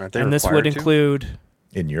 Aren't they And this would required to? include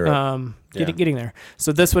In Europe, getting there.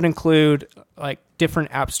 So this would include like different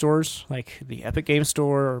app stores, like the Epic Game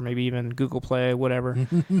Store or maybe even Google Play, whatever.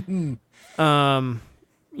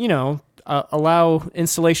 Allow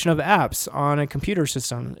installation of apps on a computer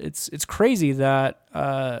system. It's crazy that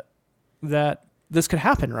that this could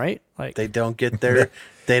happen, right? Like They don't get their.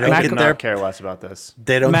 They don't Mac- get Could their. not care less about this.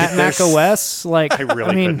 They don't get their. Mac OS, like I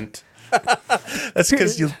really couldn't. that's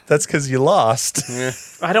because you lost.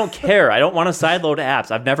 I don't care. I don't want to sideload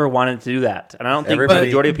apps. I've never wanted to do that, and I don't think the Everybody-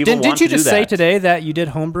 majority of people didn't want you to do just that. say today that you did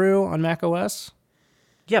homebrew on Mac OS?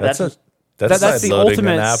 Yeah, but That's That's side the loading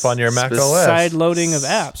ultimate an app on your Mac s- OS. Side loading of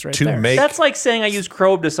apps, right to there. make that's like saying I use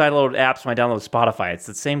Chrome to sideload apps when I download Spotify. It's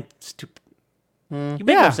the same stupid. You make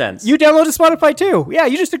no sense. You downloaded Spotify too. Yeah,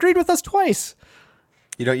 you just agreed with us twice.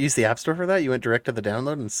 You don't use the App Store for that. You went direct to the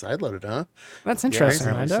download and sideloaded, huh? That's interesting,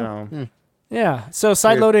 Apparently Linda. so. Yeah. So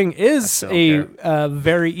side loading is still a don't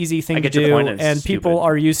very easy thing I to get your do, point, it's and people stupid.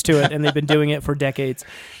 are used to it, and they've been doing it for decades.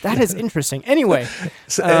 That is interesting. Anyway,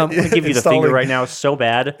 I'm gonna give you the finger right now so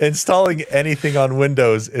bad. Installing anything on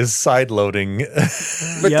Windows is side loading.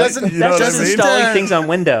 But Yep. doesn't You know That's what I just mean? installing things on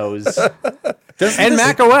Windows. and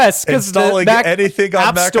Mac OS because the Installing Mac anything on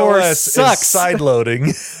App Mac Store Oh, OS sucks. is side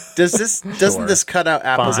loading. doesn't this cut out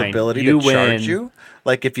Apple's Fine. ability You to charge win. you?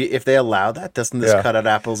 Like if they allow that, doesn't this Yeah. cut out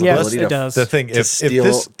Apple's Yes, ability it does. The thing, to if steal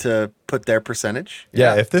this, to put their percentage?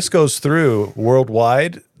 if this goes through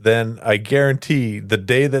worldwide, then I guarantee the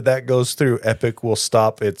day that goes through, Epic will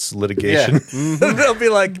stop its litigation. They'll be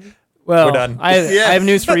like, Well, We're done. I have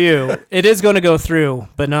news for you. It is going to go through,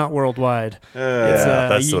 but not worldwide. yeah,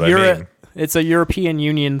 that's what I mean. It's a European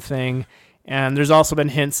Union thing, and there's also been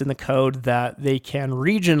hints in the code that they can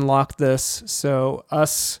region lock this, so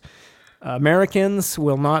us Americans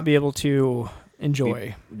will not be able to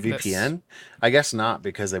enjoy this. VPN? I guess not,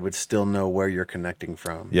 because they would still know where you're connecting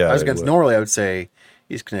from. Yeah, I was they going would. normally I would say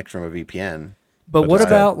he's connected from a VPN, But what it's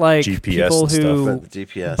about got like GPS people and stuff. who but the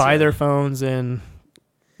GPS buy yeah. their phones in And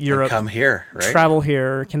Europe, come here, right? travel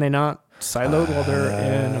here? Can they not sideload while they're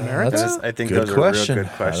in America? that's- I think Good those question. are real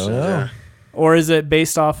good I don't questions. know. Yeah. Or is it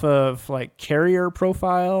based off of like carrier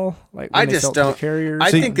profile? Like when I they just sell it to the don't. carriers?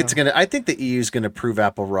 I See, think it's gonna. I think the EU is gonna prove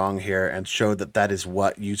Apple wrong here and show that that is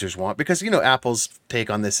what users want. Because Apple's take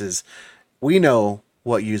on this is, we know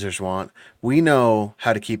what users want. We know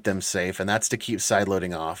how to keep them safe, and that's to keep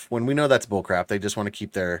sideloading off. When we know that's bullcrap, they just want to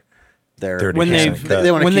keep their when 30% they've cut.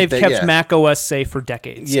 they wanna when keep they've the- kept yeah. Mac OS safe for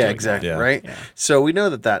decades. Yeah, doing exactly. Yeah. Right. Yeah. So we know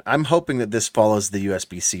that I'm hoping that this follows the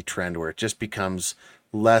USB-C trend where it just becomes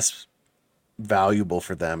less valuable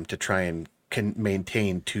for them to try and can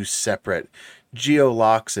maintain two separate geo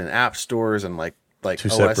locks and app stores and like two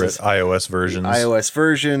separate iOS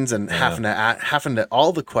versions. And having to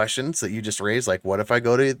all the questions that you just raised, like what if I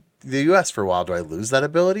go to the US for a while, do I lose that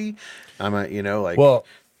ability? Well,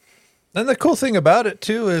 and the cool thing about it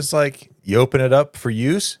too is like you open it up for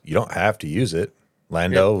use, you don't have to use it.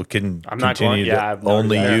 Lando can continue to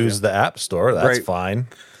only use the App Store. That's fine.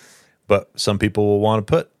 But some people will want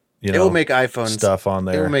to put it will make iPhones stuff on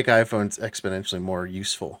there. It will make iPhones exponentially more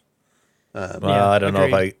useful. I don't know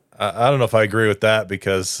if I don't know if I agree with that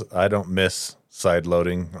because I don't miss side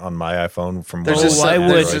loading on my iPhone from.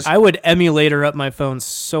 I would emulator up my phone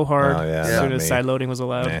so hard as soon as side loading was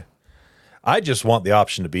allowed. Nah. I just want the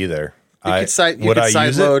option to be there. You could side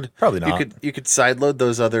load. Probably not. You could side load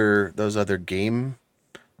those other game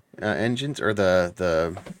engines or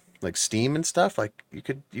the like Steam and stuff. Like you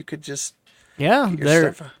could just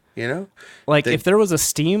stuff, if there was a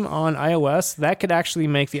Steam on iOS, that could actually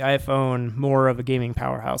make the iPhone more of a gaming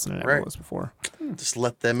powerhouse than it ever was before. Just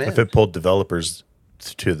let them in. If it pulled developers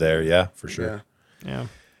to there, for sure. Yeah.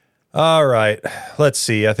 All right. Let's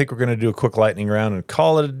see. I think we're going to do a quick lightning round and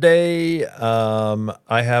call it a day.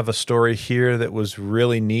 I have a story here that was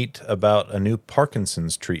really neat about a new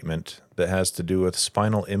Parkinson's treatment that has to do with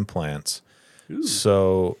spinal implants. Ooh.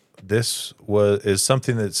 So this is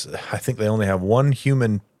something that's, I think they only have one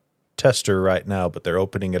human tester right now, but they're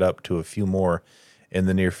opening it up to a few more in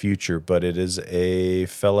the near future. But it is a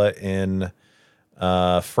fella in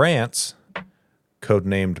France,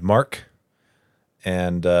 codenamed Mark.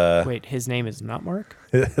 And wait, his name is not Mark?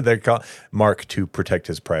 They're called Mark to protect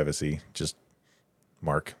his privacy. Just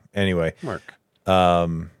Mark. Anyway, Mark.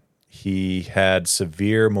 He had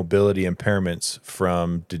severe mobility impairments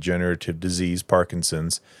from degenerative disease,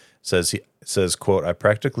 Parkinson's. Says, quote, I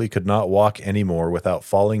practically could not walk anymore without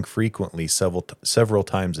falling frequently several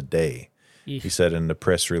times a day. He said in the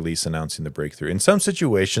press release announcing the breakthrough. In some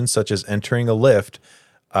situations, such as entering a lift,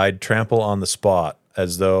 I'd trample on the spot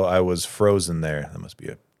as though I was frozen there. That must be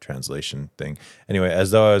a translation thing. Anyway,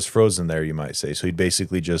 as though I was frozen there, you might say. So he'd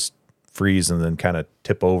basically just freeze and then kind of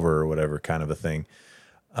tip over or whatever kind of a thing.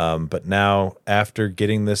 But now, after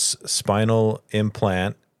getting this spinal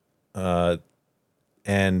implant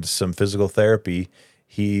and some physical therapy,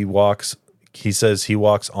 he says he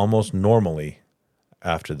walks almost normally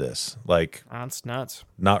after this. Like, that's nuts.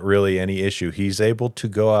 Not really any issue. He's able to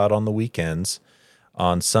go out on the weekends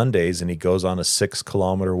on Sundays, and he goes on a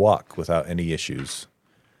 6-kilometer walk without any issues.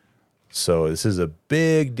 So this is a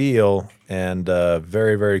big deal and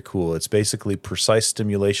very, very cool. It's basically precise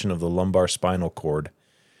stimulation of the lumbar spinal cord,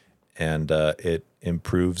 and it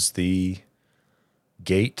improves the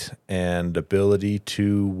gait and ability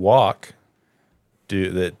to walk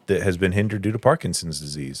that has been hindered due to Parkinson's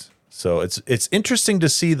disease. So it's interesting to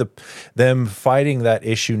see them fighting that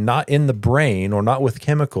issue, not in the brain or not with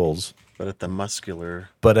chemicals, but at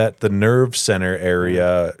the nerve center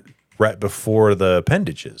area right before the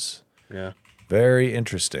appendages. Yeah. Very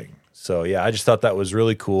interesting. So, yeah, I just thought that was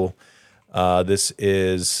really cool. This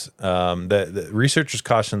is the researchers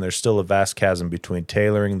caution there's still a vast chasm between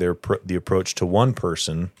tailoring the approach to one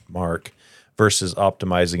person, Mark, versus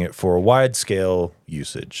optimizing it for a wide-scale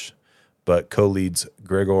usage. But co-leads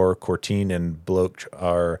Gregor Cortin and Bloch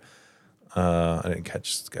are... I didn't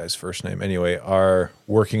catch this guy's first name. Anyway, are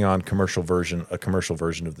working on a commercial version of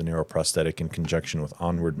the neuroprosthetic in conjunction with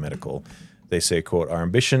Onward Medical. They say, quote, our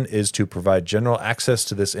ambition is to provide general access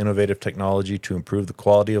to this innovative technology to improve the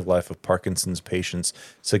quality of life of Parkinson's patients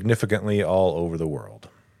significantly all over the world.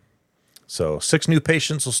 So 6 new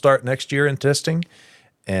patients will start next year in testing,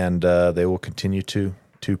 and they will continue to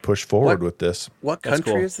push forward with this. What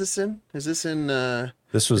country is this in? Is this in...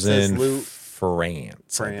 this was in...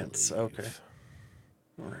 France. Okay.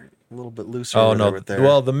 All right. A little bit looser over there.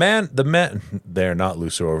 Well, the men, they're not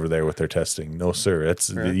looser over there with their testing. No, sir. It's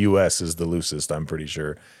the U.S. is the loosest, I'm pretty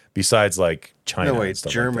sure. Besides, like, China. No, wait,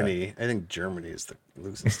 Germany. Like I think Germany is the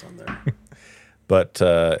loosest on there. But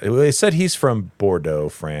they said he's from Bordeaux,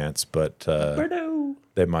 France, but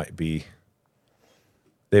they might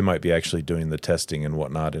be actually doing the testing and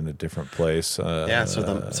whatnot in a different place. So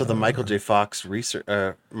the Michael J. Fox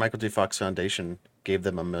Foundation gave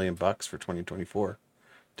them $1 million for 2024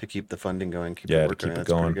 to keep the funding going, keep it working. That's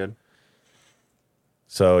pretty good.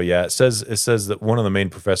 So yeah, it says that one of the main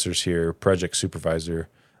professors here, project supervisor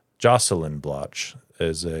Jocelyn Bloch,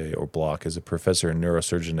 is a professor and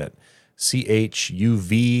neurosurgeon at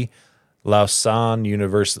CHUV Lausanne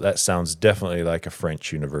University. That sounds definitely like a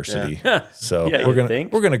French university. Yeah. So we're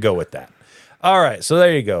gonna go with that. All right, so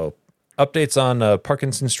there you go. Updates on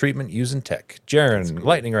Parkinson's treatment using tech. Jaron,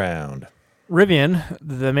 lightning round. Rivian,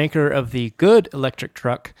 the maker of the good electric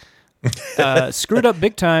truck, screwed up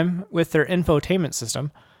big time with their infotainment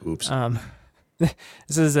system. Oops.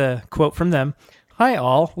 This is a quote from them. Hi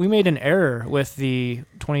all, we made an error with the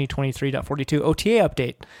 2023.42 OTA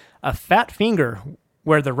update. A fat finger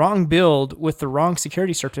where the wrong build with the wrong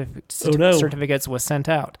security certificates was sent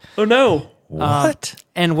out. Oh no. What?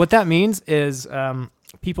 And what that means is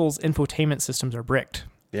people's infotainment systems are bricked.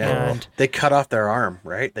 Yeah. And They cut off their arm,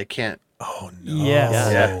 right? They can't. Oh, no.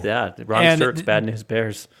 yes. Yeah. Wrong And shirts, bad news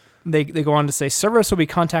bears. They go on to say, Cerberus will be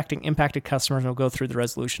contacting impacted customers and will go through the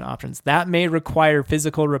resolution options. That may require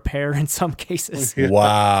physical repair in some cases.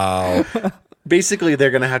 Wow. Basically,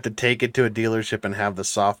 they're going to have to take it to a dealership and have the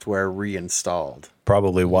software reinstalled.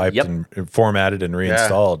 Probably wiped and formatted and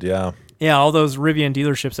reinstalled. Yeah. Yeah, all those Rivian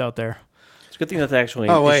dealerships out there. It's a good thing that's actually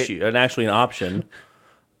an issue, and actually an option.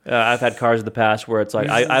 I've had cars in the past where it's like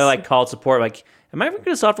I like called support like, am I ever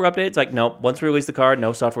going to software update? It's like, nope. Once we release the car,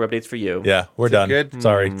 no software updates for you. Yeah, we're done.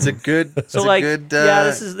 Sorry. It's a good. So like,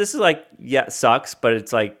 this is like, it sucks, but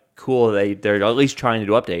it's like cool. They're at least trying to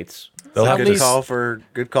do updates. They'll have Good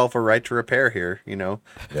to call for right to repair here. You know,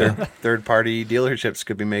 third party dealerships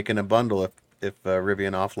could be making a bundle if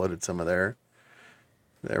Rivian offloaded some of their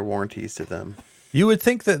warranties to them. You would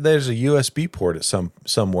think that there's a USB port at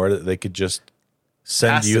somewhere that they could just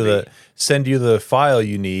send you the file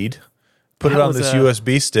you need, put it on this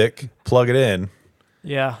USB stick, plug it in.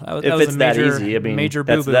 Yeah, that If was it's a that major, easy, I mean, major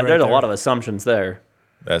there's boo-boo right a there. lot of assumptions there.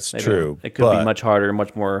 That's Maybe true. It could be much harder,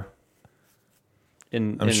 much more.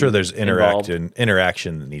 I'm sure there's involved.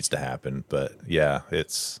 interaction that needs to happen, but yeah,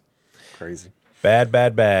 it's Crazy.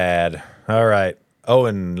 bad. All right. Oh,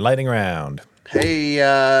 and lightning round. Hey,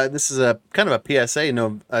 this is a kind of a PSA.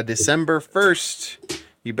 December 1st,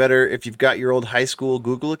 you better, if you've got your old high school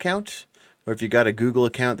Google account, or if you got a Google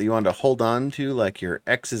account that you want to hold on to, like your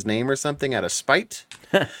ex's name or something out of spite,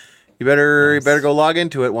 you better go log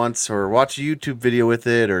into it once, or watch a YouTube video with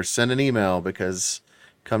it, or send an email, because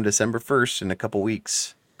come December 1st, in a couple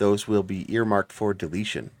weeks, those will be earmarked for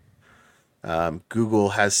deletion.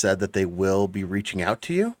 Google has said that they will be reaching out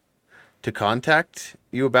to you to contact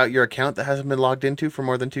you about your account that hasn't been logged into for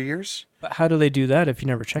more than 2 years. But how do they do that if you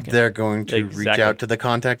never check it? They're going to reach Exactly. out to the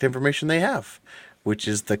contact information they have, which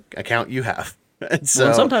is the account you have. And so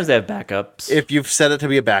Well, sometimes they have backups. if you've set it to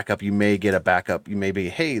be a backup, you may get a backup. You may be,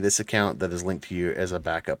 hey, this account that is linked to you as a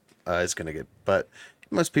backup is going to get, but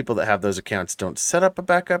most people that have those accounts don't set up a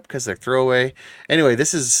backup because they're throwaway. Anyway,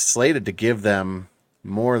 this is slated to give them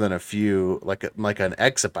more than a few, like an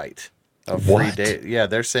exabyte of free What? data. Yeah,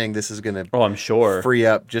 they're saying this is going to I'm sure. free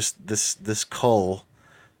up just this cull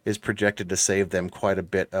is projected to save them quite a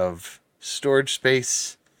bit of storage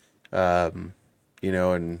space, and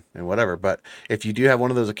whatever. But if you do have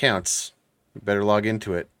one of those accounts, you better log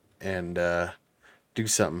into it and do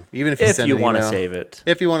something. Even if you send an want to email. save it.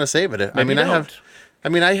 If you want to save it. Maybe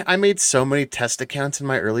I made so many test accounts in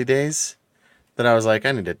my early days that I was like,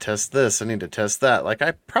 I need to test this. I need to test that. Like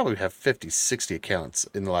I probably have 50, 60 accounts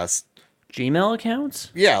in the last. Gmail accounts?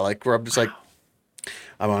 Yeah, like where I'm just like,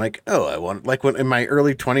 I'm like, I want, like when in my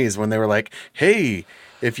early 20s when they were like, hey,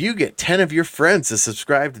 if you get 10 of your friends to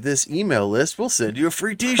subscribe to this email list, we'll send you a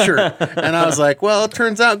free t-shirt. And I was like, well, it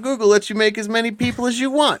turns out Google lets you make as many people as you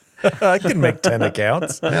want. I can make 10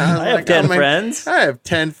 accounts. I have 10 friends. I have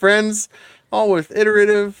 10 friends, all with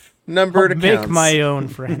iterative numbered accounts. Make my own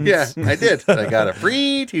friends. Yeah, I did. I got a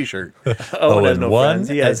free t-shirt. Owen has Owen1 no friends.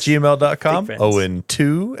 He at has gmail.com. fake friends.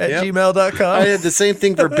 Owen2 at Yep. gmail.com. I had the same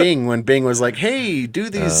thing for Bing when Bing was like, hey, do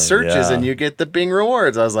these searches yeah. and you get the Bing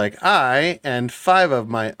rewards. I was like, I and 5 of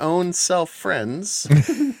my own self-friends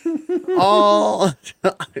all...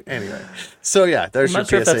 Anyway, so yeah, there's I'm your not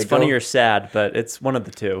sure if PSA. that's funny or sad, but it's one of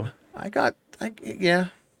the two. Yeah.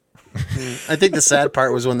 I think the sad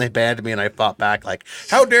part was when they banned me and I fought back like,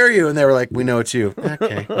 how dare you? And they were like, we know it's you.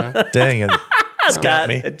 Okay. well, Dang it. Got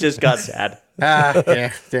me. It just got sad. yeah,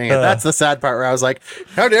 dang it. That's the sad part where I was like,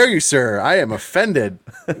 how dare you, sir? I am offended.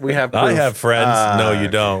 We have proof. I have friends. No, you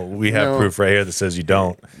don't. We have no. proof right here that says you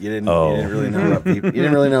don't. You didn't really know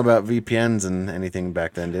about VPNs and anything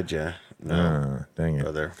back then, did you? No, Dang it.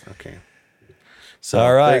 brother. Okay. So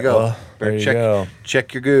All right. there you go. Well, there you go.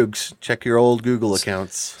 Check your Googs. Check your old Google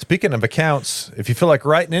accounts. Speaking of accounts, if you feel like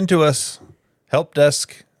writing into us,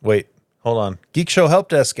 Helpdesk. Wait, hold on. Geekshow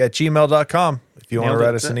Helpdesk at gmail.com if you want to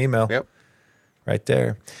write us an email. Yep. Right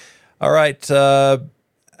there. All right.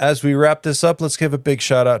 As we wrap this up, let's give a big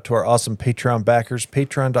shout out to our awesome Patreon backers,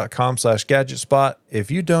 patreon.com/gadgetspot.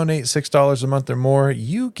 If you donate $6 a month or more,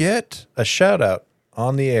 you get a shout out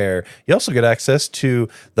on the air. You also get access to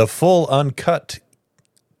the full uncut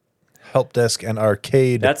Helpdesk and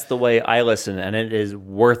Arcade. That's the way I listen, and it is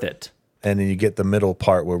worth it. And then you get the middle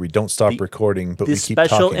part where we don't stop recording, but we keep The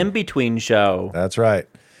special talking. in-between show. That's right.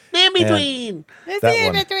 In between.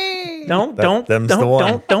 That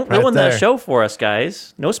one. Don't ruin that show for us,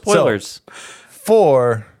 guys. No spoilers. So,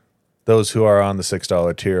 for those who are on the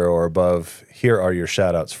 $6 tier or above, here are your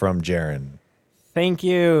shout-outs from Jaron. Thank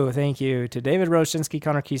you to David Roshinsky,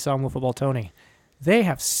 Connor Keesaw, Football Tony. They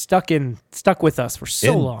have stuck with us for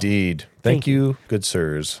so long. Indeed. Thank you, good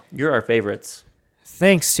sirs. You're our favorites.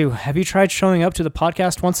 Thanks to, have you tried showing up to the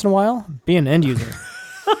podcast once in a while? Be an end user.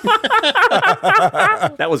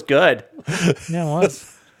 That was good. Yeah, it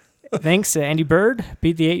was. Thanks to Andy Bird,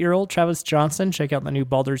 Beat the 8-Year-Old, Travis Johnson. Check out the new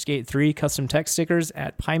Baldur's Gate 3 custom text stickers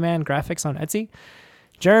at Pieman Graphics on Etsy.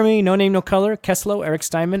 Jeremy, No Name No Color, Kesslo, Eric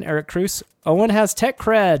Steinman, Eric Cruz. Owen has tech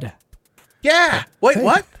cred. Yeah. Wait,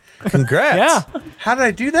 what? Congrats. Yeah. How did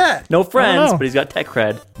I do that? No friends, know. but he's got tech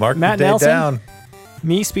cred. Mark Matt the day Nelson. down.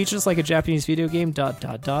 Me, Speechless Like a Japanese Video Game, ...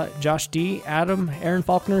 Josh D, Adam, Aaron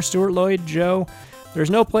Faulkner, Stuart Lloyd, Joe. There's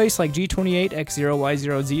no place like G28, X0,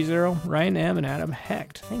 Y0, Z0, Ryan M, and Adam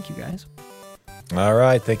Hecht. Thank you, guys. All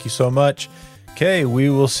right. Thank you so much. Okay, we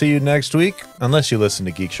will see you next week. Unless you listen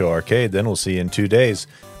to Geek Show Arcade, then we'll see you in 2 days.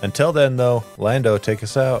 Until then, though, Lando, take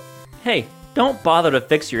us out. Hey, don't bother to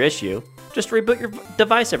fix your issue. Just reboot your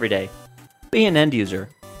device every day. Be an end user.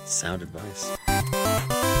 Sound advice.